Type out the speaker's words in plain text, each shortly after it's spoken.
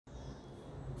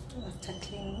after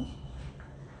cleaning.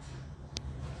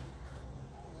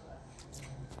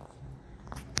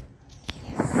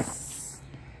 Yes,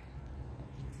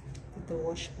 the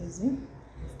wash basin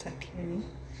after cleaning.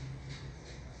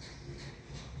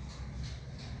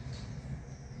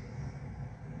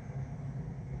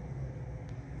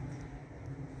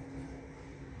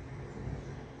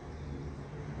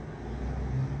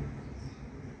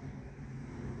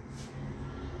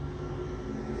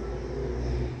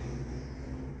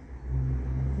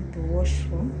 The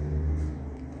washroom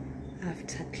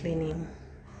after cleaning.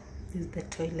 This is the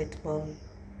toilet bowl.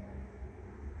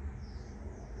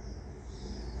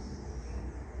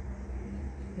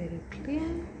 Very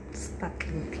clean,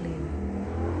 sparkling clean.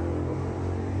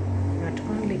 Not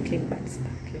only clean but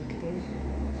sparkling clean.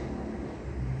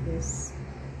 Yes.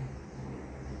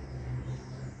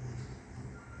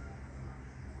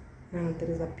 Now there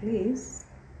is a place.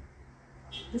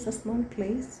 It's a small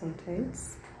place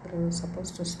sometimes that I'm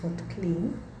supposed to spot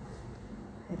clean.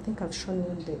 I think I've shown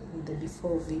you the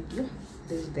before video.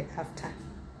 This is the after.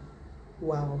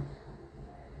 Wow,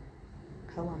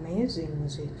 how amazing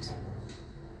was it?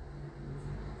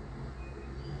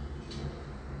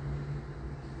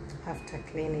 After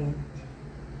cleaning,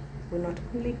 we not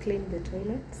only clean the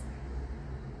toilets,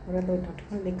 or rather not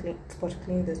only spot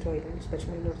clean the toilets, but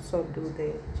we also do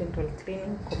the general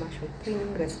cleaning, commercial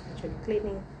cleaning, residential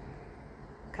cleaning,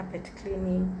 carpet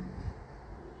cleaning.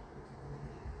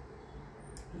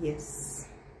 Yes,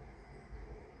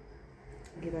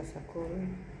 give us a call.